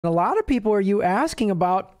A lot of people are you asking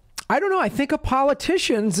about, I don't know, I think of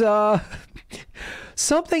politicians,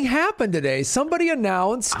 something happened today. Somebody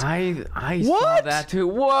announced. I saw that too.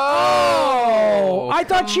 Whoa! Oh, I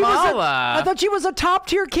thought she was a top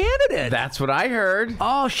tier candidate. That's what I heard.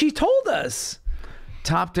 Oh, she told us.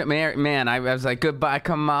 Man, I was like, goodbye,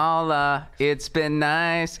 Kamala. It's been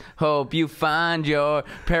nice. Hope you find your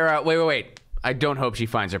Wait. I don't hope she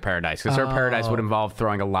finds her paradise, because her paradise would involve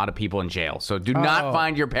throwing a lot of people in jail. So do not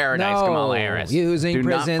find your paradise, Kamala Harris. Using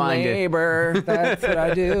prison labor. That's what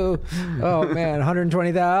I do. Oh, man,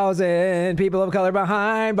 120,000 people of color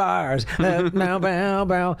behind bars. Bow, bow,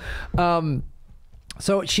 bow.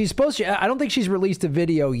 So she's supposed to, I don't think she's released a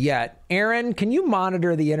video yet. Aaron, can you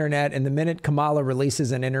monitor the internet, and the minute Kamala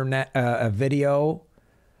releases an internet a video?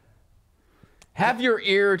 Have your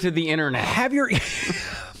ear to the internet. Have your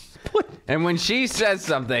And when she says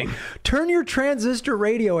something, turn your transistor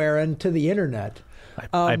radio, Aaron, to the internet.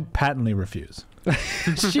 I patently refuse.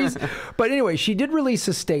 But anyway, she did release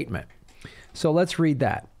a statement. So let's read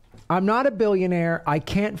that. I'm not a billionaire. I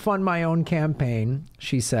can't fund my own campaign,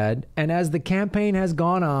 she said. And as the campaign has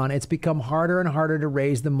gone on, it's become harder and harder to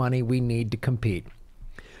raise the money we need to compete.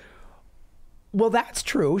 Well, that's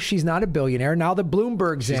true. She's not a billionaire. Now the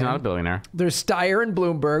Bloomberg's in. She's not a billionaire. There's Steyer and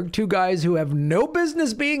Bloomberg, two guys who have no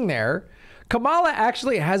business being there. Kamala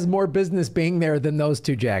actually has more business being there than those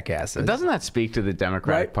two jackasses. Doesn't that speak to the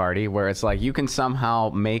Democratic Party, where it's like you can somehow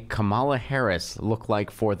make Kamala Harris look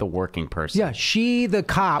like for the working person? Yeah, she the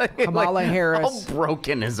cop, Kamala Harris. How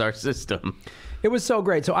broken is our system? It was so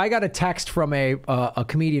great. So I got a text from a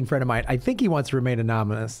comedian friend of mine. I think he wants to remain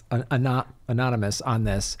anonymous on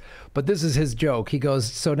this, but this is his joke. He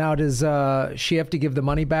goes, so now does she have to give the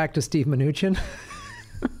money back to Steve Mnuchin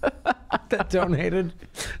that donated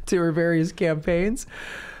to her various campaigns?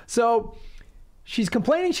 So she's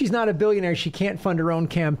complaining she's not a billionaire. She can't fund her own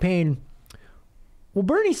campaign. Well,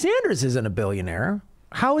 Bernie Sanders isn't a billionaire.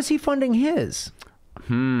 How is he funding his?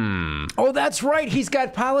 Oh, that's right. He's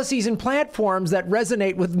got policies and platforms that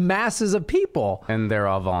resonate with masses of people. And they're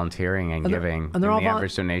all volunteering and giving. And the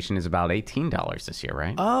average donation is about $18 this year,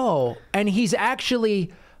 right? Oh, and he's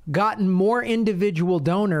actually gotten more individual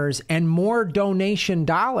donors and more donation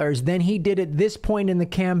dollars than he did at this point in the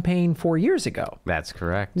campaign 4 years ago. That's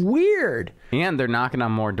correct. Weird. And they're knocking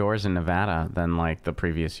on more doors in Nevada than like the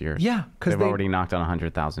previous years. Yeah, because they've already knocked on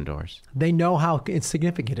 100,000 doors. They know how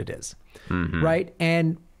insignificant it is, right?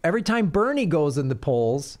 And every time Bernie goes in the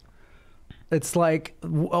polls, it's like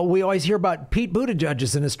we always hear about Pete Buttigieg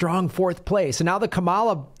is in a strong fourth place. And now that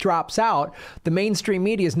Kamala drops out, the mainstream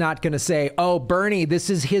media is not going to say, oh, Bernie, this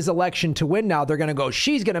is his election to win now. They're going to go,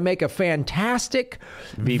 she's going to make a fantastic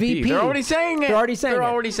VP. They're already saying it. They're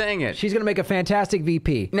already saying it. She's going to make a fantastic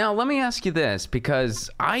VP. Now, let me ask you this, because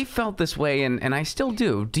I felt this way, and I still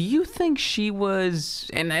do. Do you think she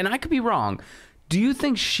was, and I could be wrong, do you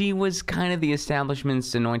think she was kind of the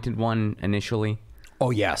establishment's anointed one initially? Oh,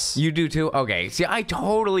 yes. You do too? Okay. See, I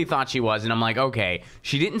totally thought she was, and I'm like, okay,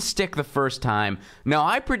 she didn't stick the first time. No,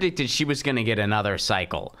 I predicted she was going to get another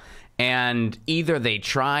cycle. And either they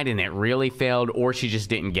tried and it really failed, or she just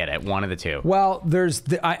didn't get it. One of the two. Well,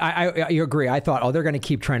 I agree. I thought, oh, they're going to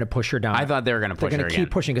keep trying to push her down. I thought they were going to push her again. They're going to keep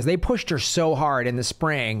pushing, because they pushed her so hard in the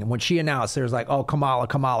spring. When she announced, there was like, oh,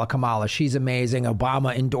 Kamala. She's amazing.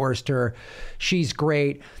 Obama endorsed her. She's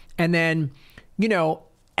great. And then, you know,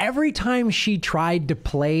 every time she tried to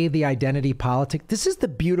play the identity politic, this is the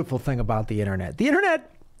beautiful thing about the internet. The internet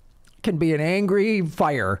can be an angry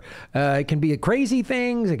fire. It can be crazy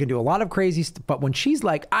things. It can do a lot of crazy stuff. But when she's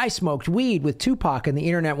like, I smoked weed with Tupac, and the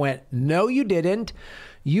internet went, no, you didn't.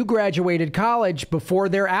 You graduated college before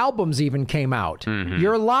their albums even came out.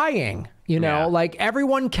 You're lying. You know, like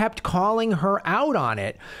everyone kept calling her out on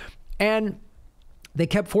it. And they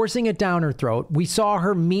kept forcing it down her throat. We saw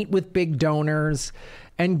her meet with big donors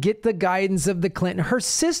and get the guidance of the Clinton. Her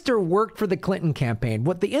sister worked for the Clinton campaign.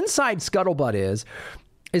 What the inside scuttlebutt is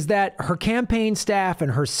that her campaign staff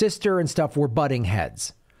and her sister and stuff were butting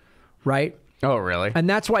heads, right? Oh, really? And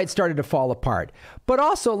that's why it started to fall apart. But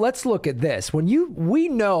also, let's look at this. We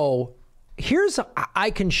know,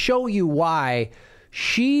 I can show you why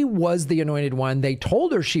she was the anointed one. They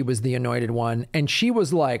told her she was the anointed one, and she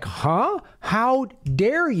was like, huh? How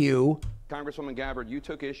dare you? Congresswoman Gabbard, you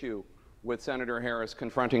took issue with Senator Harris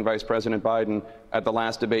confronting Vice President Biden at the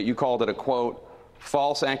last debate. You called it a, quote,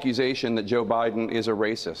 false accusation that Joe Biden is a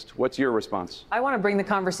racist. What's your response? I want to bring the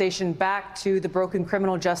conversation back to the broken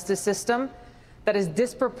criminal justice system that is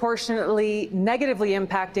disproportionately negatively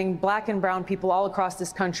impacting black and brown people all across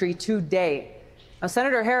this country today. Now,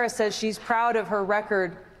 Senator Harris says she's proud of her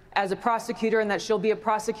record as a prosecutor and that she'll be a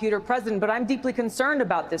prosecutor president, but I'm deeply concerned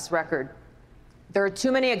about this record. There are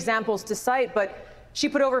too many examples to cite, but she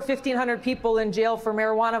put over 1,500 people in jail for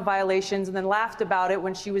marijuana violations and then laughed about it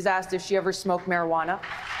when she was asked if she ever smoked marijuana.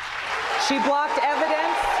 She blocked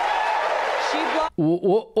evidence.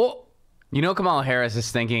 You know, Kamala Harris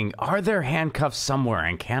is thinking, are there handcuffs somewhere,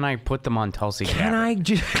 and can I put them on Tulsi Gabbard?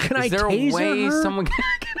 Is there a way her? someone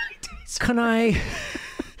Can I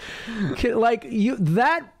like you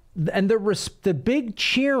that and the big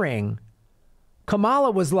cheering?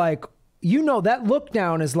 Kamala was like, you know, that look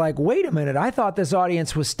down is like, wait a minute, I thought this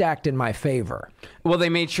audience was stacked in my favor. Well, they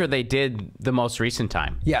made sure they did the most recent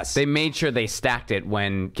time. Yes. They made sure they stacked it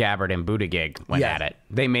when Gabbard and Buttigieg went at it.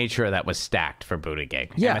 They made sure that was stacked for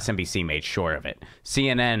Buttigieg. Yeah. MSNBC made sure of it.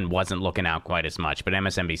 CNN wasn't looking out quite as much, but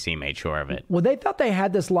MSNBC made sure of it. Well, they thought they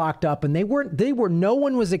had this locked up, and no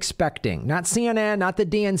one was expecting, not CNN, not the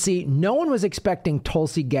DNC, no one was expecting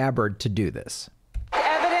Tulsi Gabbard to do this.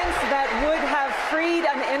 Evidence that would have freed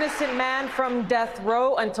an innocent man from death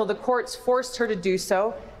row until the courts forced her to do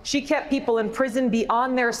so. She kept people in prison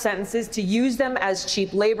beyond their sentences to use them as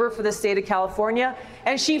cheap labor for the state of California.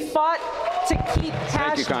 And she fought to keep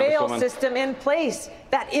cash bail system in place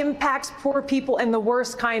that impacts poor people in the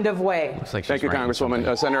worst kind of way. Looks like Thank you,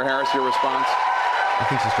 Congresswoman. Senator Harris, your response? I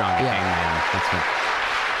think she's drawing a hangman. That's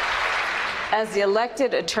what... As the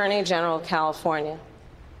elected Attorney General of California,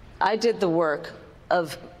 I did the work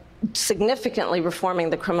of significantly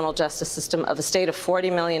reforming the criminal justice system of a state of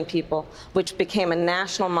 40 million people, which became a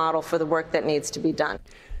national model for the work that needs to be done.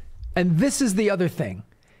 And this is the other thing.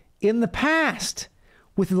 In the past,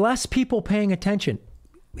 with less people paying attention,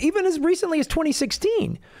 even as recently as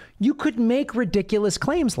 2016, you could make ridiculous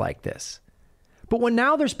claims like this. But when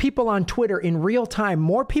now there's people on Twitter in real time,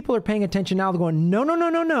 more people are paying attention now. They're going, no, no, no,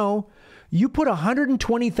 no, no. You put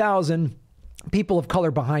 120,000 people of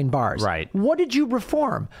color behind bars. Right. What did you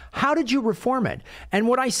reform? How did you reform it? And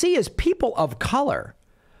what I see is people of color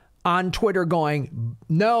on Twitter going,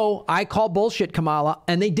 no, I call bullshit, Kamala.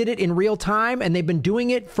 And they did it in real time, and they've been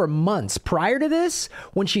doing it for months. Prior to this,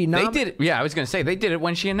 when she announced... They did it, yeah, I was going to say, they did it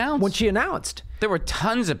when she announced. When she announced. There were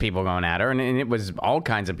tons of people going at her, and it was all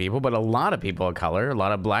kinds of people, but a lot of people of color, a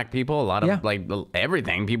lot of black people, a lot of, like,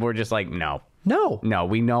 everything. People were just like, no. No. No,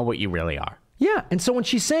 we know what you really are. Yeah. And so when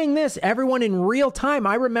she's saying this, everyone in real time,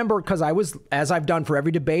 I remember, because I was, as I've done for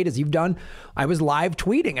every debate, as you've done, I was live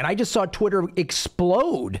tweeting, and I just saw Twitter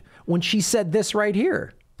explode when she said this right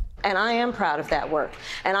here. And I am proud of that work.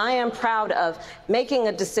 And I am proud of making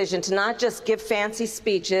a decision to not just give fancy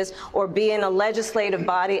speeches or be in a legislative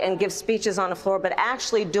body and give speeches on the floor, but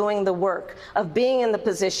actually doing the work of being in the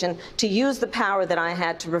position to use the power that I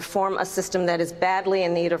had to reform a system that is badly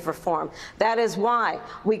in need of reform. That is why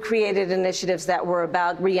we created initiatives that were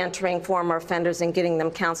about reentering former offenders and getting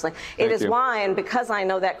them counseling. It is why, and because I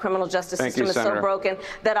know that criminal justice system is so broken,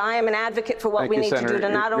 that I am an advocate for what we need to do to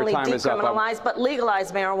not only decriminalize, but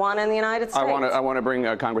legalize marijuana in the United States. I want to bring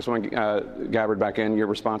Congresswoman Gabbard back in. Your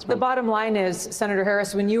response, The bottom line is, Senator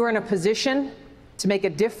Harris, when you are in a position to make a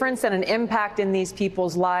difference and an impact in these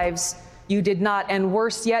people's lives, you did not. And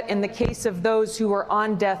worse yet, in the case of those who are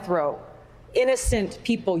on death row, innocent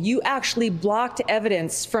people, you actually blocked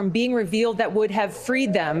evidence from being revealed that would have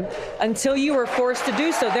freed them until you were forced to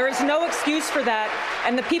do so. There is no excuse for that.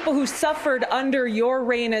 And the people who suffered under your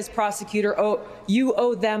reign as prosecutor, you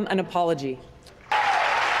owe them an apology.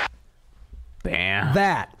 Bam.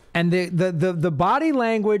 That. And the body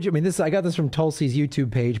language, I mean, I got this from Tulsi's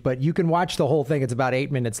YouTube page, but you can watch the whole thing. It's about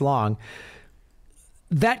 8 minutes long.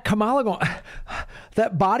 That Kamala going,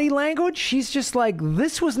 that body language, she's just like,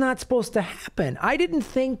 this was not supposed to happen. I didn't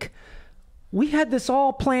think we had this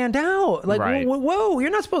all planned out. Like, right. Whoa, you're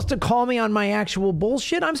not supposed to call me on my actual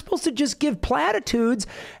bullshit. I'm supposed to just give platitudes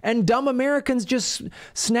and dumb Americans just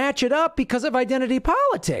snatch it up because of identity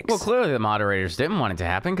politics. Well, clearly the moderators didn't want it to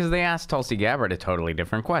happen because they asked Tulsi Gabbard a totally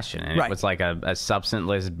different question. And it was like a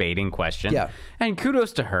substanceless baiting question. Yeah. And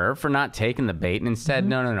kudos to her for not taking the bait and instead,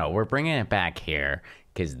 no, we're bringing it back here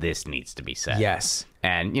because this needs to be said. Yes.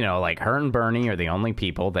 And, you know, like her and Bernie are the only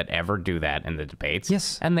people that ever do that in the debates.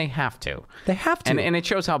 Yes. And they have to. They have to. And it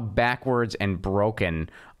shows how backwards and broken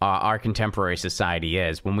our contemporary society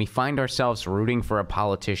is when we find ourselves rooting for a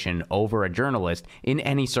politician over a journalist in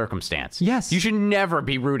any circumstance. Yes. You should never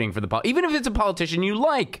be rooting for the even if it's a politician you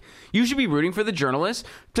like. You should be rooting for the journalist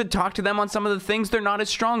to talk to them on some of the things they're not as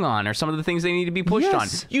strong on or some of the things they need to be pushed on.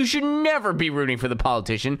 You should never be rooting for the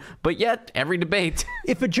politician, but yet every debate.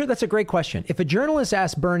 That's a great question. If a journalist just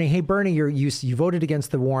asked Bernie, hey, Bernie, you voted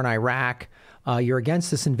against the war in Iraq. You're against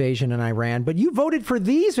this invasion in Iran, but you voted for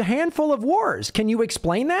these handful of wars. Can you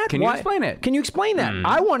explain that? Can you explain it? Can you explain that?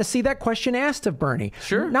 I want to see that question asked of Bernie.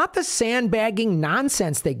 Sure. Not the sandbagging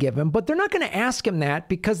nonsense they give him, but they're not going to ask him that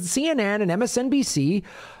because CNN and MSNBC,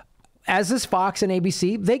 as is Fox and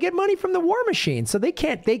ABC, they get money from the war machine, so they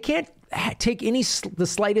can't take the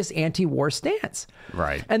slightest anti-war stance.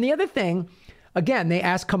 Right. And the other thing, again, they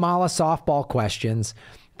ask Kamala softball questions.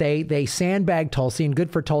 They sandbag Tulsi, and good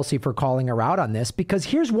for Tulsi for calling her out on this, because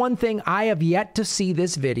here's one thing I have yet to see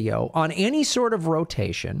this video on any sort of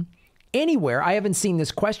rotation anywhere. I haven't seen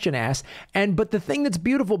this question asked. But the thing that's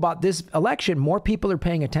beautiful about this election, more people are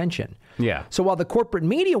paying attention. Yeah. So while the corporate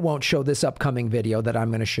media won't show this upcoming video that I'm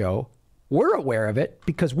going to show, we're aware of it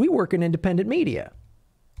because we work in independent media.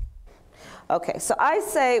 Okay, so I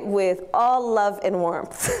say with all love and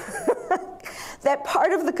warmth that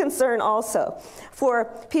part of the concern also for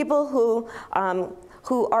people who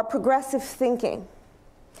are progressive thinking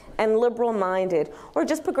and liberal minded, or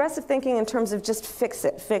just progressive thinking in terms of just fix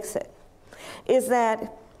it, is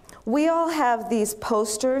that we all have these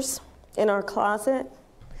posters in our closet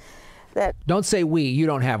that... Don't say we. You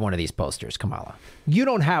don't have one of these posters, Kamala. You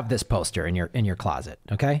don't have this poster in your closet,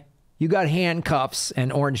 okay? You got handcuffs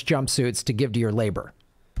and orange jumpsuits to give to your labor.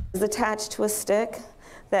 Is attached to a stick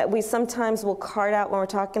that we sometimes will card out when we're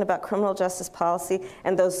talking about criminal justice policy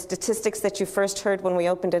and those statistics that you first heard when we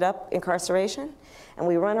opened it up, incarceration. And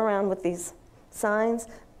we run around with these signs,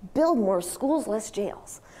 build more schools, less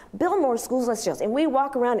jails. Build more schools, less jails. And we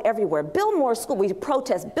walk around everywhere, build more schools, we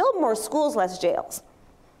protest, build more schools, less jails.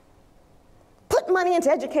 Put money into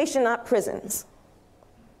education, not prisons.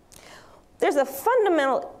 There's a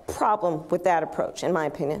fundamental problem with that approach, in my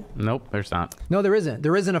opinion. Nope, there's not. No, there isn't.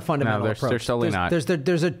 There isn't a fundamental approach. There's totally not.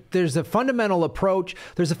 There's a fundamental approach.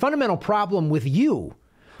 There's a fundamental problem with you.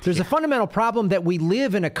 There's a fundamental problem that we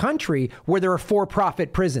live in a country where there are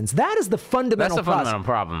for-profit prisons. That is the fundamental problem. That's the fundamental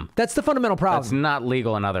problem. That's the fundamental problem. That's not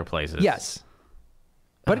legal in other places. Yes.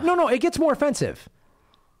 But no, it gets more offensive.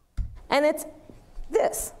 And it's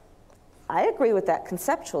this. I agree with that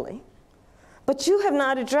conceptually. But you have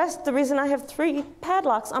not addressed the reason I have 3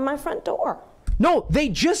 padlocks on my front door. No, they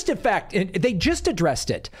just addressed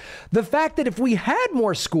it. The fact that if we had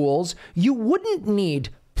more schools, you wouldn't need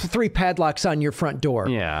 3 padlocks on your front door.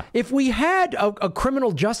 Yeah. If we had a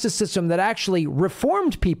criminal justice system that actually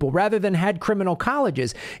reformed people rather than had criminal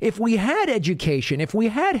colleges, if we had education, if we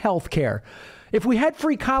had health care, if we had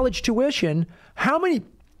free college tuition, how many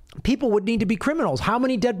people would need to be criminals? How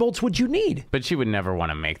many deadbolts would you need? But she would never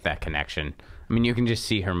want to make that connection. I mean, you can just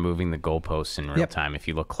see her moving the goalposts in real time if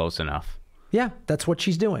you look close enough. Yeah, that's what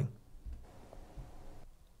she's doing.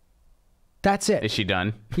 That's it. Is she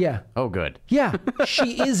done? Yeah. Oh, good. Yeah,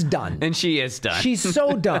 she is done. And she is done. She's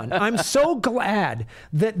so done. I'm so glad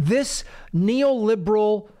that this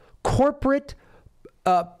neoliberal corporate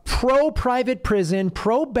pro-private prison,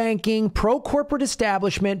 pro-banking, pro-corporate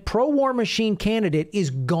establishment, pro-war machine candidate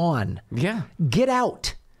is gone. Yeah. Get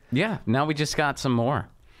out. Yeah. Now we just got some more.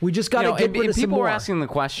 We just got to get rid of some more. People were asking the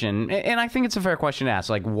question, and I think it's a fair question to ask,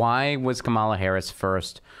 like, why was Kamala Harris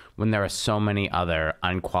first when there are so many other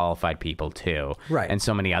unqualified people, too? Right. And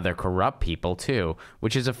so many other corrupt people, too,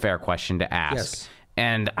 which is a fair question to ask. Yes.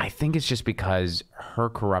 And I think it's just because her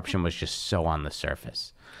corruption was just so on the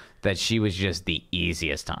surface that she was just the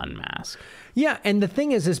easiest to unmask. Yeah, and the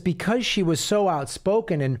thing is because she was so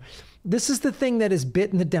outspoken, and this is the thing that has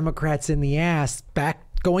bitten the Democrats in the ass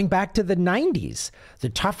going back to the 90s, the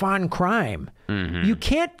tough on crime. Mm-hmm.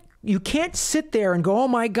 You can't sit there and go, oh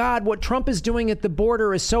my God, what Trump is doing at the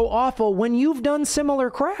border is so awful when you've done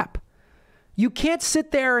similar crap. You can't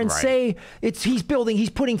sit there and say he's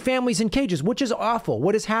putting families in cages, which is awful.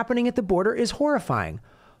 What is happening at the border is horrifying.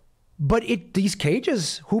 But these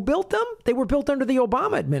cages, who built them? They were built under the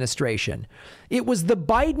Obama administration. It was the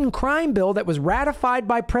Biden crime bill that was ratified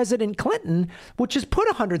by President Clinton, which has put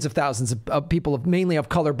hundreds of thousands of people, mainly of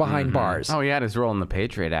color, behind bars. Oh, he had his role in the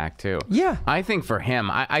Patriot Act, too. Yeah. I think for him,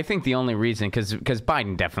 I think the only reason, because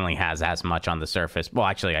Biden definitely has as much on the surface. Well,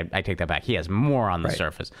 actually, I take that back. He has more on the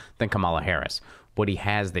surface than Kamala Harris. What he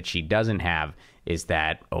has that she doesn't have is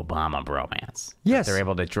that Obama bromance. Yes. They're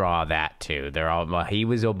able to draw that, too. They're all, well, he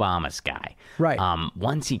was Obama's guy. Right.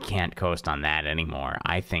 Once he can't coast on that anymore,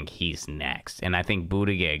 I think he's next. And I think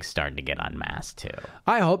Buttigieg's starting to get unmasked, too.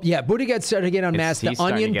 I hope. Yeah, Buttigieg started to get unmasked. The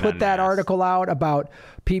Onion put that article out about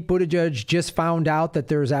Pete Buttigieg just found out that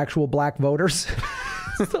there's actual black voters.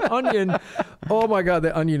 The Onion. Oh my God,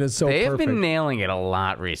 the Onion is so They have perfect. been nailing it a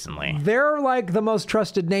lot recently. They're like the most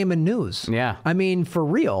trusted name in news. Yeah. I mean, for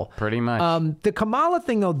real. Pretty much. The Kamala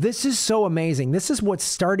thing, though, this is so amazing. This is what's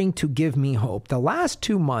starting to give me hope. The last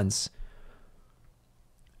 2 months,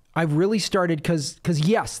 I've really started because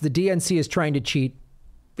yes, the DNC is trying to cheat.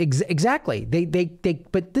 Exactly.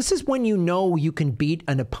 But this is when you know you can beat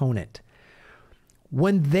an opponent.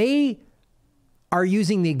 When they are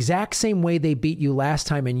using the exact same way they beat you last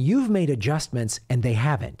time and you've made adjustments and they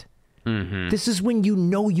haven't. This is when you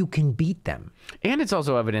know you can beat them. And it's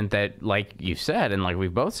also evident that, like you said, and like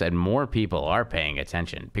we've both said, more people are paying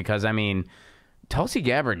attention. Because, I mean, Tulsi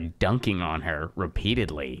Gabbard dunking on her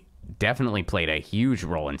repeatedly definitely played a huge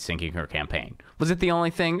role in sinking her campaign. Was it the only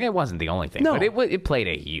thing? It wasn't the only thing, No. but it played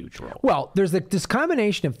a huge role. Well, there's this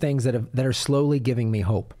combination of things that are slowly giving me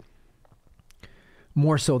hope.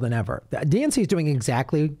 More so than ever. The DNC is doing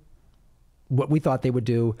exactly what we thought they would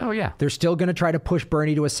do. Oh, yeah. They're still going to try to push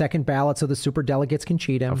Bernie to a second ballot so the superdelegates can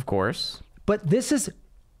cheat him. Of course. But this is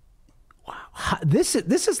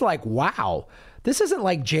like, wow. This isn't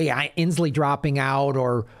like Jay Inslee dropping out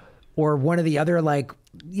or one of the other, like,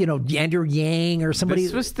 you know, Andrew Yang or somebody.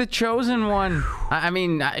 This was the chosen one. I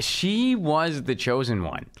mean, she was the chosen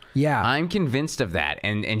one. Yeah. I'm convinced of that.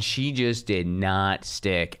 And she just did not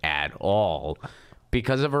stick at all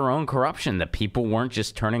because of her own corruption that people weren't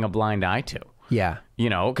just turning a blind eye to. Yeah. You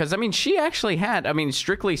know, because, I mean, she actually had, I mean,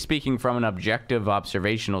 strictly speaking from an objective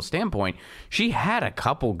observational standpoint, she had a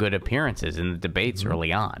couple good appearances in the debates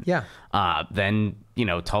early on. Yeah. Then, you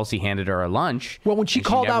know, Tulsi handed her a lunch. Well, when she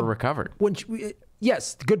called never out, recovered.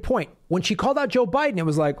 Yes, good point. When she called out Joe Biden, it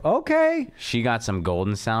was like, okay. She got some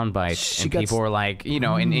golden sound bites, and people were like, you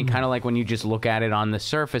know, and kind of like when you just look at it on the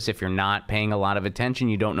surface, if you're not paying a lot of attention,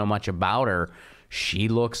 you don't know much about her. She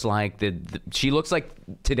looks like she looks like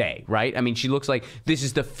today, right? I mean, she looks like this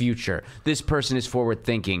is the future. This person is forward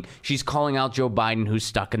thinking. She's calling out Joe Biden, who's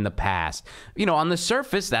stuck in the past. You know, on the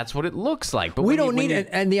surface, that's what it looks like. But we don't need it.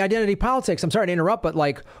 And the identity politics, I'm sorry to interrupt, but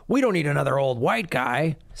like, we don't need another old white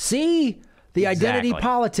guy. See the identity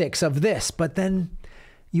politics of this, but then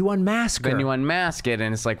you unmask her. Then you unmask it,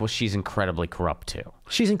 and it's like, well, she's incredibly corrupt too.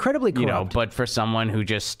 She's incredibly corrupt. You know, but for someone who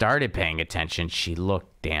just started paying attention, she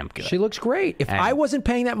looked damn good. She looks great. If I wasn't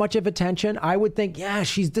paying that much of attention, I would think, yeah,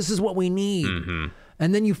 this is what we need.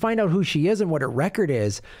 And then you find out who she is and what her record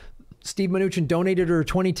is. Steve Mnuchin donated her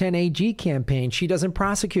 2010 AG campaign. She doesn't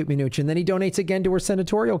prosecute Mnuchin. Then he donates again to her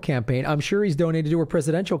senatorial campaign. I'm sure he's donated to her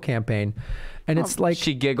presidential campaign. And it's like...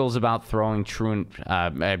 She giggles about throwing truant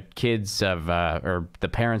kids of, or the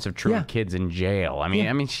parents of truant kids in jail. I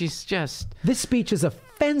mean, she's just... This speech is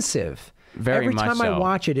offensive. Very Every much time so. I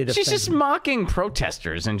watch it, She's just mocking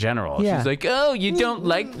protesters in general. Yeah. She's like, oh, you don't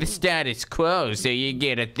like the status quo, so you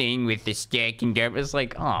get a thing with the stick and get... It's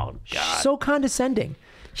like, oh, God. So condescending.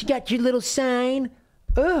 She got your little sign.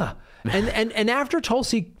 Ugh. And after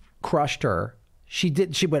Tulsi crushed her, she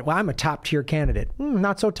went, well, I'm a top tier candidate.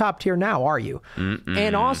 Not so top tier now, are you?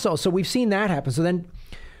 And also, so we've seen that happen.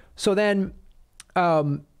 So then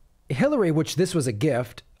Hillary, which this was a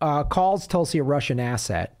gift, calls Tulsi a Russian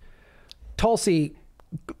asset. Tulsi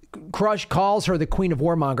calls her the queen of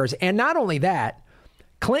warmongers. And not only that,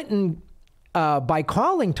 Clinton, by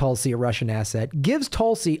calling Tulsi a Russian asset, gives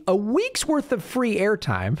Tulsi a week's worth of free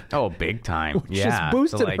airtime. Oh, big time. Which has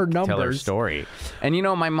boosted her numbers. Tell her story. And, you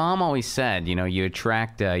know, my mom always said, you know, you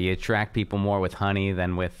attract people more with honey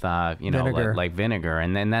than with, vinegar. Like vinegar.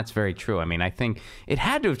 And then that's very true. I mean, I think it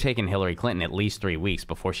had to have taken Hillary Clinton at least 3 weeks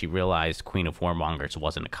before she realized Queen of Warmongers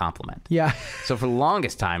wasn't a compliment. Yeah. So for the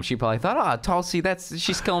longest time, she probably thought, oh, Tulsi,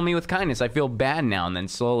 she's killing me with kindness. I feel bad now. And then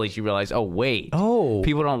slowly she realized, oh, wait. Oh.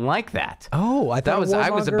 People don't like that. Oh, I thought I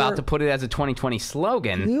was about to put it as a 2020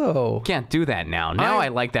 slogan. Ew. Can't do that now. Now I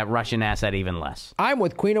like that Russian asset even less. I'm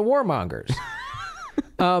with Queen of Warmongers.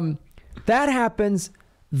 That happens.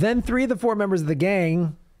 Then 3 of the 4 members of the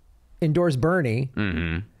gang endorse Bernie.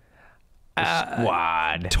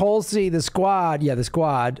 Squad. Tulsi, the squad. Yeah, the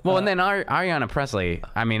squad. Well, and then Ariana Presley,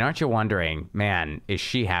 I mean, aren't you wondering, man, is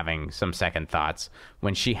she having some second thoughts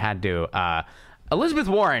when she had to... Elizabeth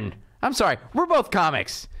Warren, I'm sorry, we're both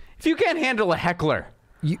comics. If you can't handle a heckler,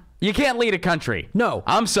 you can't lead a country. No.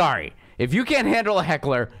 I'm sorry. If you can't handle a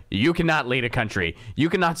heckler, you cannot lead a country.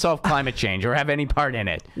 You cannot solve climate change or have any part in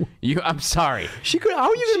it. I'm sorry. She could.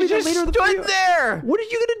 How are you going to be the leader of the party? She just stood there. What are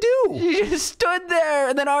you going to do? She just stood there,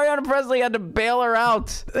 and then Ariana Presley had to bail her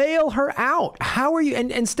out. Bail her out. How are you?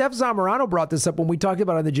 And Steph Zamorano brought this up when we talked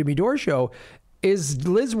about it on the Jimmy Dore show. Is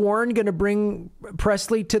Liz Warren going to bring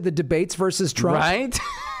Presley to the debates versus Trump? Right?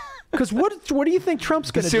 Because what do you think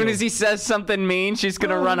Trump's going to do? As soon as he says something mean, she's going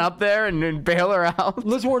to run up there and bail her out.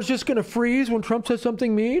 Liz Warren's just going to freeze when Trump says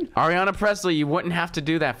something mean? Ariana Presley, you wouldn't have to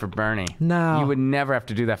do that for Bernie. No. You would never have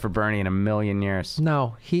to do that for Bernie in a million years.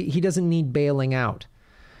 No, he doesn't need bailing out.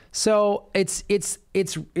 So it's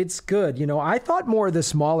good. You know, I thought more of the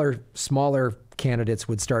smaller candidates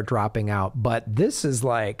would start dropping out, but this is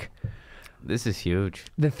huge.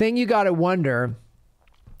 The thing you got to wonder,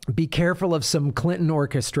 be careful of some Clinton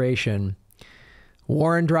orchestration.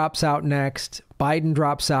 Warren drops out next, Biden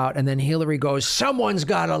drops out, and then Hillary goes, someone's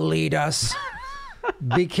got to lead us.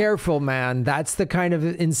 Be careful, man. That's the kind of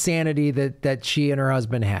insanity that she and her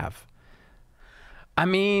husband have. I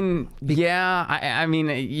mean, yeah, I mean,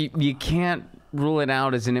 you can't rule it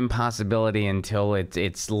out as an impossibility until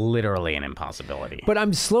it's literally an impossibility. But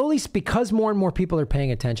I'm slowly, because more and more people are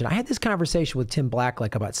paying attention. I had this conversation with Tim Black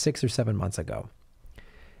like about 6 or 7 months ago.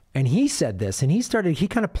 And he said this, and he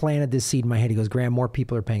kind of planted this seed in my head. He goes, Graham, more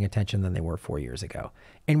people are paying attention than they were 4 years ago.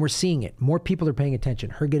 And we're seeing it. More people are paying attention.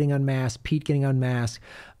 Her getting unmasked, Pete getting unmasked,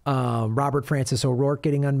 Robert Francis O'Rourke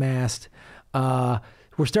getting unmasked.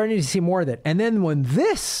 We're starting to see more of that. And then when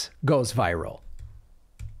this goes viral.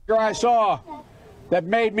 I saw that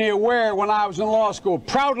made me aware when I was in law school,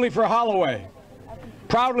 proudly for Holloway,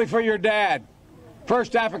 proudly for your dad,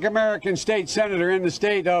 first African-American state senator in the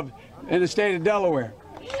state of Delaware.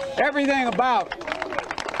 Everything about.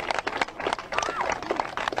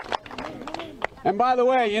 And by the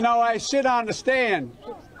way, you know, I sit on the stand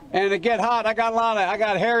and it get hot. I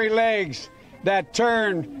got hairy legs that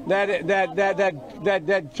turn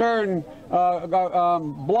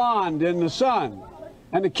blonde in the sun.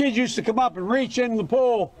 And the kids used to come up and reach in the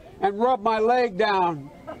pool and rub my leg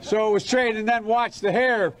down so it was straight, and then watch the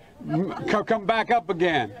hair come back up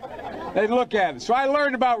again. They'd look at it. So I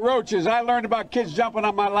learned about roaches. I learned about kids jumping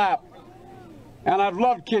on my lap. And I've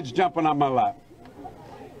loved kids jumping on my lap.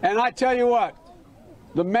 And I tell you what,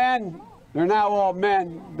 the men, they're now all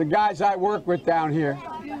men, the guys I work with down here,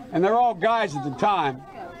 and they're all guys at the time,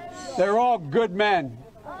 they're all good men.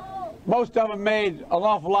 Most of them made an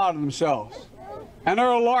awful lot of themselves. And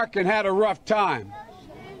Earl Larkin had a rough time.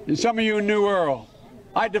 And some of you knew Earl.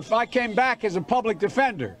 I came back as a public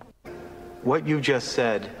defender. What you just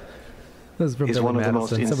said is one of the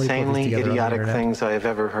most insanely idiotic things I have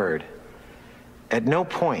ever heard. At no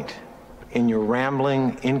point in your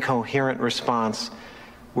rambling, incoherent response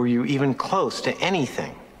were you even close to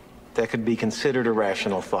anything that could be considered a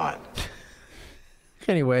rational thought.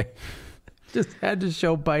 Anyway, just had to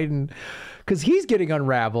show Biden, because he's getting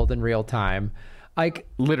unraveled in real time. Like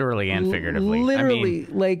literally and figuratively. Literally,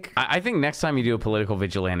 I mean, I think next time you do a political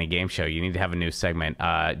vigilante game show, you need to have a new segment,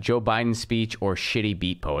 Joe Biden's speech or shitty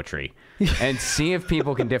beat poetry, and see if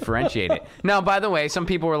people can differentiate it. Now, by the way, some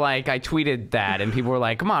people were like, I tweeted that, and people were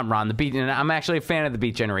like, come on, Ron, the beat. And I'm actually a fan of the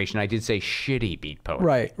beat generation. I did say shitty beat poetry.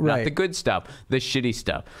 Right. Not the good stuff, the shitty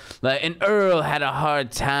stuff. Like, and Earl had a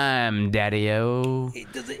hard time, daddy-o.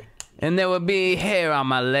 And there would be hair on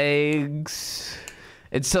my legs.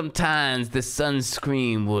 And sometimes the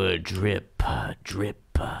sunscreen would drip, drip,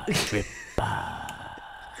 drip.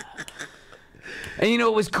 And you know,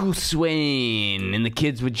 it was cool swaying, and the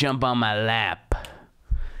kids would jump on my lap.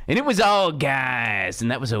 And it was all guys,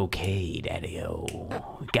 and that was okay, daddy-o.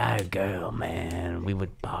 Guy or girl, man, we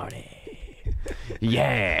would party.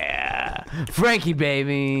 Yeah. Frankie,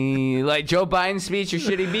 baby. Like Joe Biden's speech or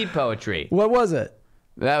shitty beat poetry? What was it?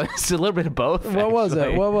 That was a little bit of both. What was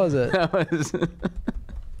it? What was it? That was...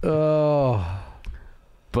 Oh,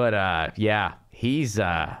 but yeah, he's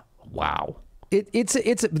wow. It's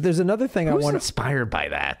there's another thing I want. Who's inspired by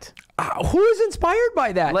that? Who's inspired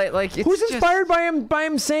by that? Like who's inspired by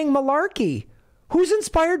him saying malarkey? Who's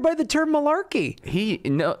inspired by the term malarkey?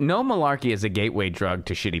 No malarkey is a gateway drug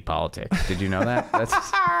to shitty politics. Did you know that? That's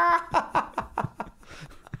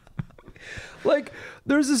like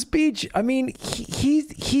there's a speech. I mean,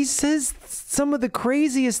 he says some of the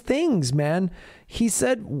craziest things, man. He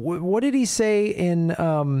said, what did he say in,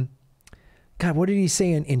 God, what did he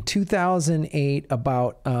say in 2008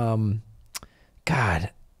 about,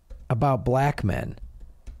 about black men?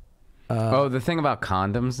 The thing about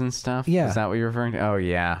condoms and stuff? Yeah. Is that what you're referring to? Oh,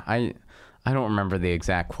 yeah. I don't remember the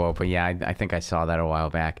exact quote, but yeah, I think I saw that a while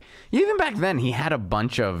back. Even back then, he had a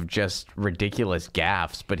bunch of just ridiculous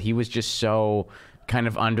gaffes, but he was just so kind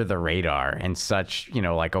of under the radar and such, you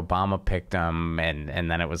know, like Obama picked him and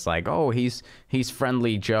then it was like, oh, he's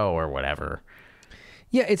friendly Joe or whatever.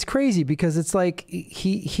 Yeah, it's crazy because it's like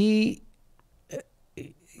he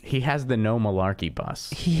has the no malarkey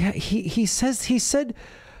bus. He said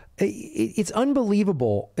it's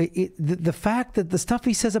unbelievable. The fact that the stuff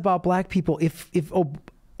he says about black people,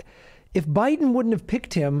 if Biden wouldn't have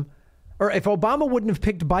picked him, or if Obama wouldn't have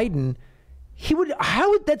picked Biden, he would.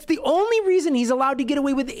 That's the only reason he's allowed to get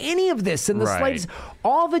away with any of this. And the slides,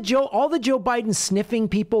 all the Joe Biden sniffing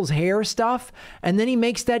people's hair stuff, and then he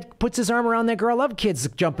puts his arm around that girl. I love kids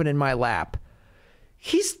jumping in my lap.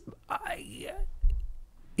 He's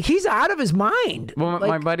out of his mind. Well,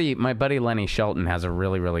 my buddy Lenny Shelton has a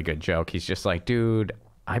really, really good joke. He's just like, dude,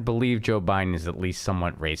 I believe Joe Biden is at least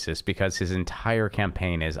somewhat racist because his entire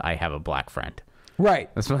campaign is, I have a black friend.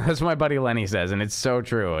 Right. That's what my buddy Lenny says, and it's so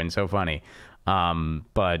true and so funny.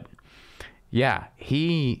 But yeah,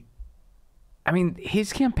 his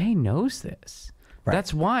campaign knows this. Right.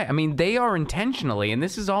 That's why. I mean, they are intentionally, and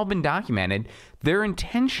this has all been documented, they're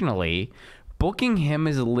intentionally booking him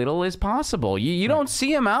as little as possible. You don't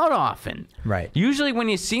see him out often. Right. Usually when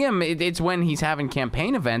you see him, it's when he's having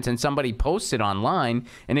campaign events and somebody posts it online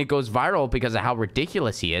and it goes viral because of how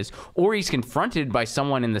ridiculous he is, or he's confronted by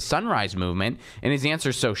someone in the Sunrise Movement and his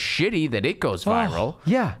answer's so shitty that it goes viral.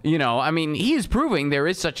 Yeah. You know, I mean, he is proving there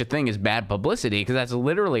is such a thing as bad publicity because that's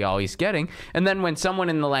literally all he's getting. And then when someone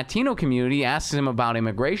in the Latino community asks him about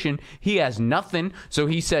immigration, he has nothing. So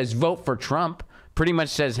he says, vote for Trump. Pretty much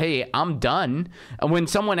says, hey, I'm done. And when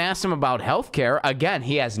someone asks him about health care, again,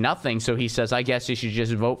 he has nothing. So he says, I guess you should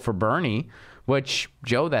just vote for Bernie, which,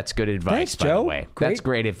 Joe, that's good advice, Thanks, by Joe. the way. That's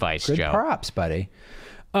great advice, good Joe. Props, buddy.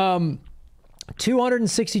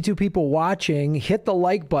 262 people watching. Hit the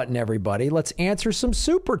like button, everybody. Let's answer some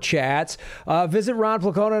super chats. Visit Ron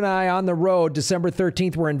Placone and I on the road. December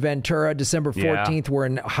 13th, we're in Ventura. December 14th, we're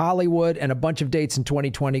in Hollywood, and a bunch of dates in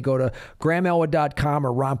 2020. Go to grahamelwood.com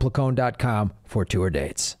or ronplacone.com for tour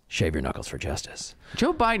dates. Shave your knuckles for justice.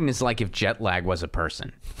 Joe Biden is like if jet lag was a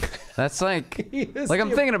person. That's like,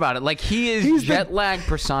 I'm thinking about it. Like he is jet lag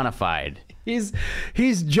personified. He's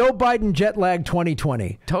Joe Biden jet lag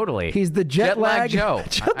 2020. Totally. He's the jet lag Joe.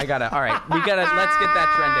 I gotta. All right, let's get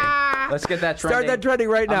that trending. Let's get that trending. Start that trending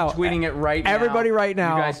right now. I'm tweeting it right now. Everybody right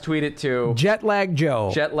now. You guys tweet it too. Jet lag Joe.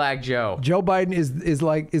 Jet lag Joe. Joe Biden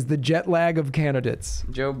is the jet lag of candidates.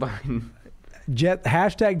 Joe Biden.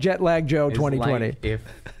 Hashtag jet lag Joe 2020. Like if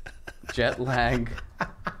jet lag.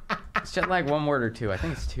 Is jet lag one word or two? I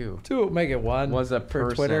think it's two. Two. Make it one. Was a for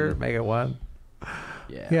person. Twitter. Make it one.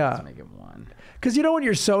 Yeah. Let's make it one. Because you know when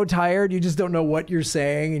you're so tired, you just don't know what you're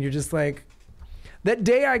saying, and you're just like. That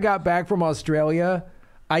day I got back from Australia,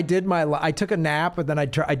 I took a nap, and then I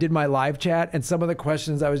did my live chat, and some of the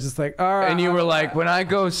questions I was just like, all right. And you were like, when I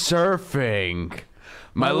go surfing,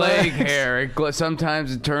 my leg hair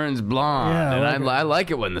sometimes it turns blonde, and I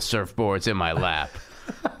like it when the surfboard's in my lap.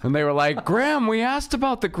 And they were like, Graham, we asked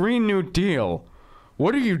about the Green New Deal.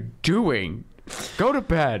 What are you doing? Go to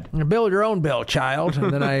bed. Build your own bill, child.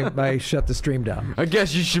 And then I shut the stream down. I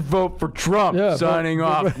guess you should vote for Trump. Signing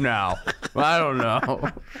off now. I don't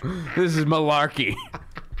know. This is malarkey.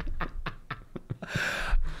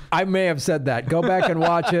 I may have said that. Go back and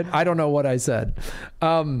watch it. I don't know what I said.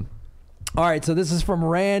 All right, so this is from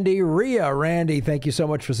Randy Rhea. Randy, thank you so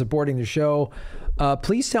much for supporting the show.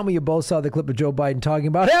 Please tell me you both saw the clip of Joe Biden talking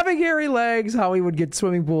about having hairy legs, how he would get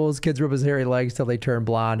swimming pools, kids rub his hairy legs till they turn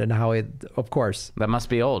blonde, and how he, of course. That must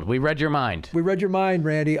be old. We read your mind. We read your mind,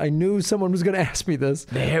 Randy. I knew someone was going to ask me this.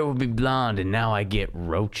 The hair will be blonde, and now I get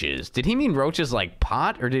roaches. Did he mean roaches like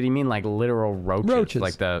pot, or did he mean like literal roaches? Roaches.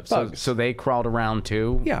 Like bugs. So they crawled around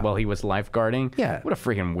too while he was lifeguarding? Yeah. What a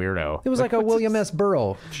freaking weirdo. It was like a William S.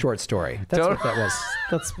 Burroughs short story. That's what that was.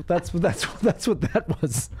 That's what that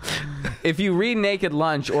was. If you read Naked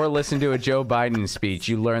Lunch or listen to a Joe Biden speech,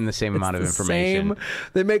 you learn the same amount of information.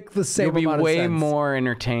 They make the same amount of sense. You'll be way more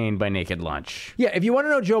entertained by Naked Lunch. Yeah, if you want to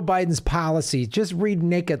know Joe Biden's policy, just read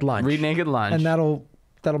Naked Lunch. Read Naked Lunch. And that'll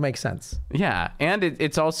make sense. Yeah, and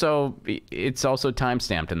it's also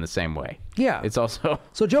time-stamped in the same way. Yeah. It's also...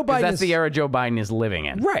 So Joe Biden that's the era Joe Biden is living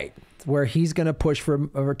in. Right. Where he's going to push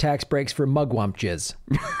for tax breaks for mugwump jizz.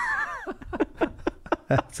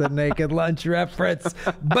 That's a Naked Lunch reference.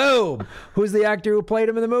 Boom. Who's the actor who played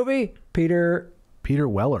him in the movie? Peter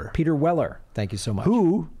Weller. Peter Weller. Thank you so much.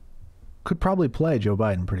 Who could probably play Joe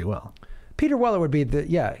Biden pretty well. Peter Weller would be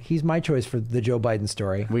he's my choice for the Joe Biden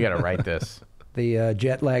story. We got to write this. The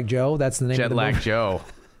Jet Lag Joe. That's the name of the movie. Jet Lag Joe.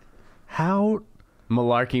 How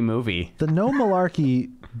malarkey movie. The no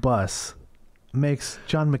malarkey bus makes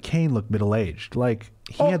John McCain look middle-aged. Like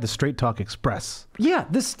he had the Straight Talk Express. Yeah,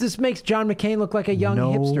 this makes John McCain look like a young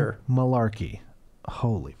hipster. Malarkey.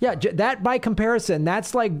 Holy. Yeah, that by comparison,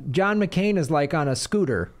 that's like John McCain is like on a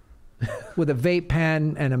scooter with a vape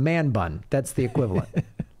pen and a man bun. That's the equivalent.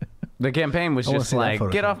 The campaign was just like,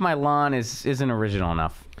 get off my lawn isn't original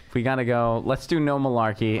enough. We got to go, let's do no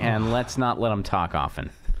malarkey and let's not let him talk often.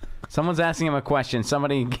 Someone's asking him a question.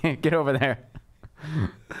 Somebody get over there.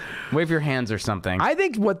 Wave your hands or something. I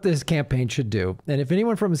think what this campaign should do, and if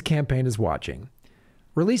anyone from his campaign is watching,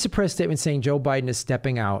 release a press statement saying Joe Biden is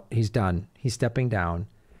stepping out. He's done. He's stepping down.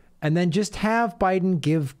 And then just have Biden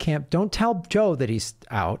give don't tell Joe that he's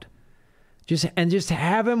out. Just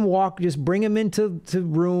have him walk, just bring him into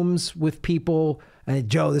rooms with people. And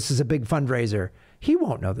Joe, this is a big fundraiser. He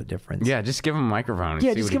won't know the difference. Yeah, just give him a microphone. And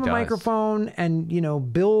yeah, see just what give he him a does. microphone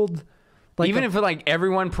and, build. Like even if like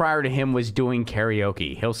everyone prior to him was doing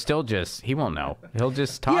karaoke, he'll still he won't know. He'll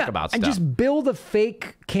just talk about stuff. And just build a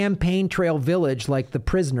fake campaign trail village like the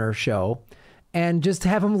Prisoner show and just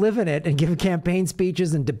have him live in it and give campaign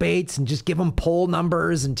speeches and debates and just give him poll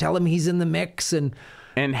numbers and tell him he's in the mix and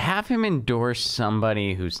have him endorse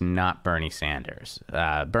somebody who's not Bernie Sanders.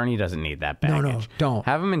 Bernie doesn't need that baggage. No, don't.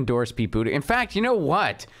 Have him endorse Pete Buttigieg. In fact, you know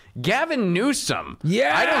what? Gavin Newsom.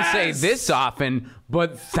 Yes! I don't say this often,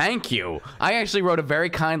 but thank you. I actually wrote a very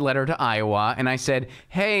kind letter to Iowa, and I said,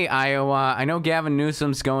 hey, Iowa, I know Gavin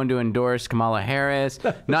Newsom's going to endorse Kamala Harris.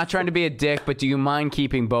 Not trying to be a dick, but do you mind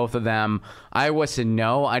keeping both of them? Iowa said,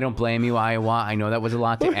 no, I don't blame you, Iowa. I know that was a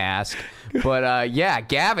lot to ask. But yeah,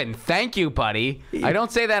 Gavin, thank you, buddy. I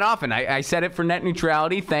don't say that often. I said it for net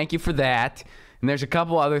neutrality. Thank you for that. And there's a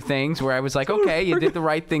couple other things where I was like, okay, you did the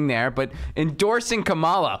right thing there. But endorsing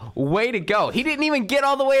Kamala, way to go. He didn't even get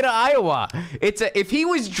all the way to Iowa. If he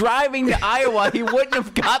was driving to Iowa, he wouldn't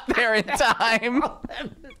have got there in time.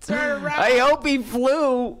 I hope he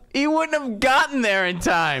flew. He wouldn't have gotten there in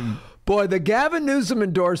time. Boy, the Gavin Newsom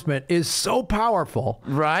endorsement is so powerful.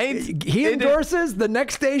 Right? He endorses, the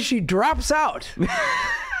next day she drops out.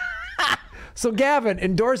 So Gavin,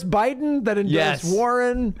 endorse Biden, then endorse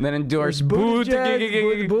Warren, then endorse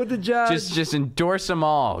Buttigieg. Just endorse them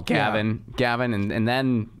all, Gavin. Yeah. Gavin, and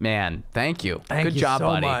then, man, thank you. Good job,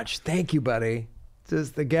 buddy. Much. Thank you, buddy.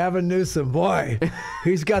 Just the Gavin Newsom, boy,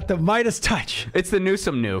 he's got the Midas touch. It's the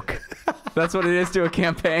Newsom nuke. That's what it is to a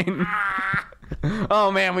campaign.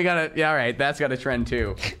 Oh man, we gotta. Yeah, all right, that's got a trend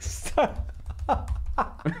too.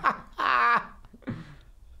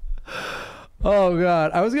 Oh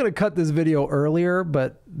God, I was gonna cut this video earlier,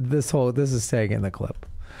 but this is staying in the clip.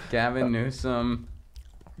 Gavin Newsom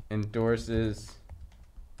endorses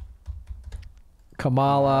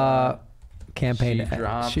Kamala campaign.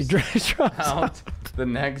 She drops out the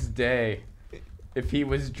next day. If he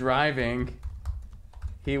was driving,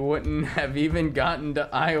 he wouldn't have even gotten to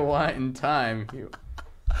Iowa in time.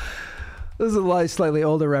 This is a slightly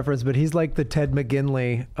older reference, but he's like the Ted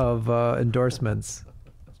McGinley of endorsements.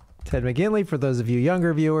 Ted McGinley, for those of you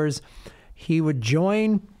younger viewers, he would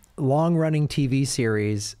join long-running TV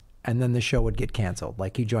series, and then the show would get canceled.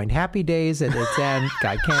 Like he joined Happy Days at its end,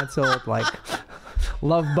 got canceled. Like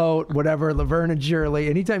Love Boat, whatever, Laverne and Shirley.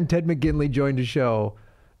 Anytime Ted McGinley joined a show,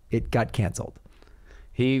 it got canceled.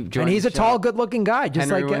 And he's a tall, good-looking guy,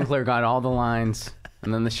 just Henry like Winkler got all the lines,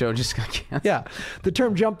 and then the show just got canceled. Yeah, the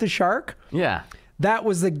term "jump the shark." Yeah, that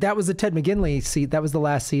was the Ted McGinley. That was the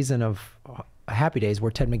last season of Happy Days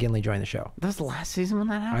where Ted McGinley joined the show. That was the last season when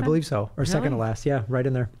that happened? I believe so. Or second to last. Yeah, right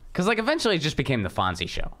in there. Because like eventually it just became the Fonzie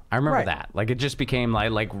show. I remember that. Like it just became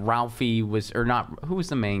like Ralphie was, or not, who was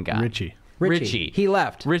the main guy? Richie. He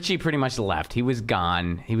left. Richie pretty much left. He was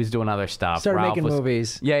gone. He was doing other stuff. Started making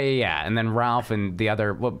movies. Yeah. And then Ralph and the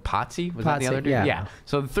other, Potsy? Was that the other dude? Yeah.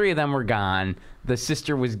 So the three of them were gone. The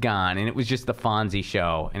sister was gone, and it was just the Fonzie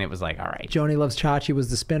show. And it was like, all right. Joni Loves Chachi was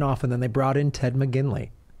the spinoff, and then they brought in Ted McGinley.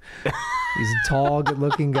 He's a tall,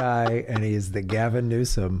 good-looking guy, and he's the Gavin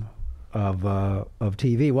Newsom of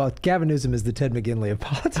TV. Well, Gavin Newsom is the Ted McGinley of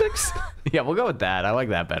politics. Yeah, we'll go with that. I like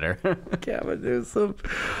that better. Gavin Newsom.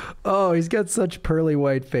 Oh, he's got such pearly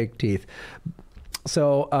white fake teeth.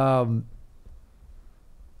 So,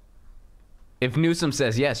 if Newsom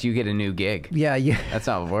says yes, you get a new gig. Yeah. That's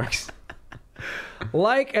how it works.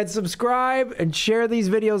 Like and subscribe and share these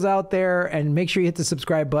videos out there, and make sure you hit the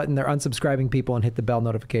subscribe button. They're unsubscribing people, and hit the bell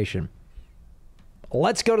notification.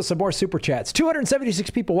 Let's go to some more super chats.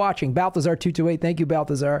 276 people watching. Balthazar228. Thank you,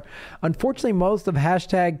 Balthazar. Unfortunately, most of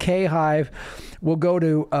hashtag KHive will go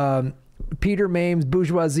to Peter Mames,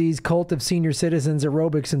 Bourgeoisie's Cult of Senior Citizens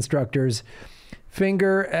aerobics instructors.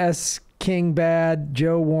 Finger S. King Bad,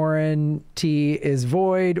 Joe Warren T is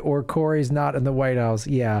void, or Corey's not in the White House.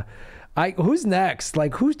 Yeah. Who's next?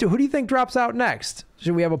 Like, who do you think drops out next?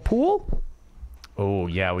 Should we have a pool? Oh,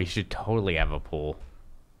 yeah, we should totally have a pool.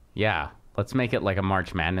 Yeah. Let's make it like a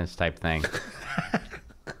March Madness type thing.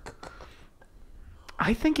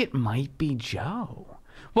 I think it might be Joe.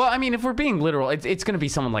 Well, I mean, if we're being literal, it's going to be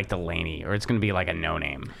someone like Delaney, or it's going to be like a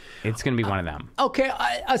no-name. It's going to be one of them. Okay,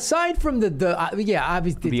 aside from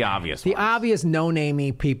obviously the obvious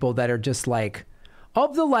no-namey people that are just like,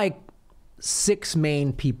 of the like 6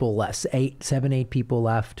 main people left, 7, 8 people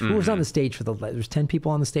left. Who was on the stage for there's 10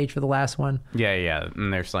 people on the stage for the last one? Yeah,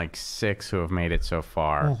 and there's like 6 who have made it so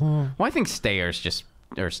far. Well, I think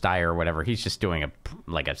Steyer or whatever, he's just doing a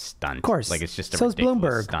stunt. Of course. Like, it's just a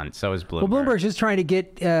ridiculous stunt. So is Bloomberg. Well, Bloomberg's just trying to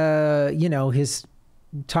get, his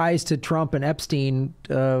ties to Trump and Epstein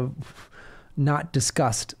not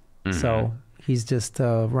discussed. So he's just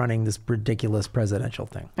running this ridiculous presidential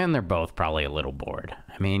thing. And they're both probably a little bored.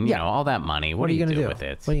 I mean, you know, all that money, what are you going to do with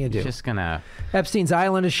it? What are you going to do? Just going to... Epstein's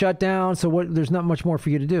Island is shut down, so there's not much more for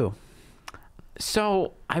you to do.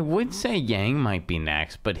 So I would say Yang might be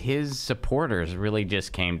next, but his supporters really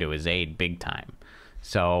just came to his aid big time.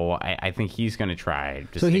 So I think he's going to try.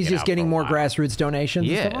 So he's just getting more grassroots donations?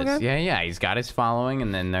 Yeah, yeah. He's got his following,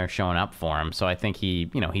 and then they're showing up for him. So I think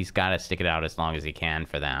he's got to stick it out as long as he can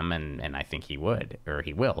for them, and I think he would, or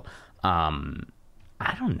he will.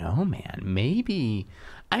 I don't know, man. Maybe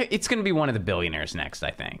it's going to be one of the billionaires next, I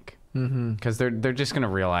think. Because they're just going to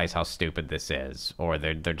realize how stupid this is, or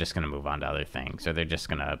they're just going to move on to other things, or they're just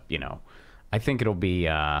going to, I think it'll be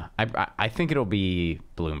I think it'll be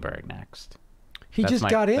Bloomberg next. He just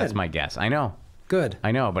got in. That's my guess. I know. Good.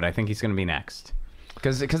 I know, but I think he's going to be next.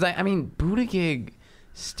 Because I mean, Buttigieg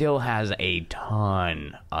still has a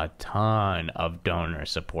ton of donor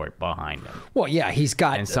support behind him. Well, yeah, he's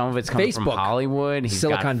got and some of it's coming from Hollywood. He's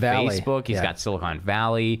Silicon got Valley. Facebook. He's got Silicon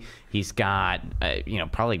Valley. He's got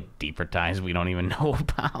probably deeper ties we don't even know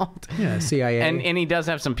about. Yeah, CIA. And he does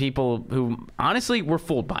have some people who honestly were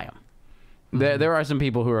fooled by him. There are some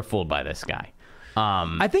people who are fooled by this guy.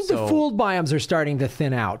 I think the fooled by him are starting to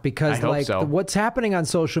thin out because what's happening on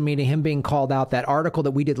social media, him being called out, that article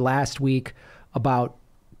that we did last week about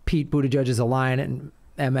Pete Buttigieg's alliance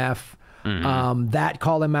and MF, that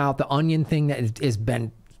called him out. The Onion thing that has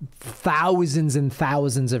been thousands and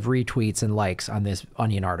thousands of retweets and likes on this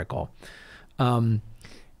Onion article.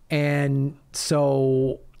 And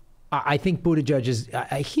so I think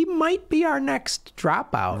Buttigieg he might be our next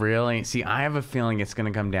dropout. Really? See, I have a feeling it's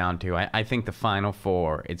going to come down to, I think the final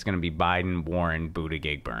 4, it's going to be Biden, Warren,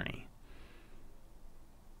 Buttigieg, Bernie.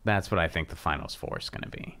 That's what I think the finals 4 is going to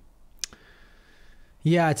be.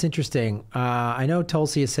 Yeah, it's interesting. I know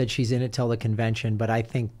Tulsi has said she's in it till the convention, but I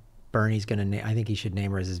think Bernie's going to, I think he should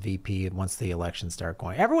name her as his VP once the elections start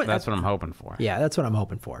going. That's what I'm hoping for. Yeah, that's what I'm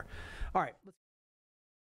hoping for. All right.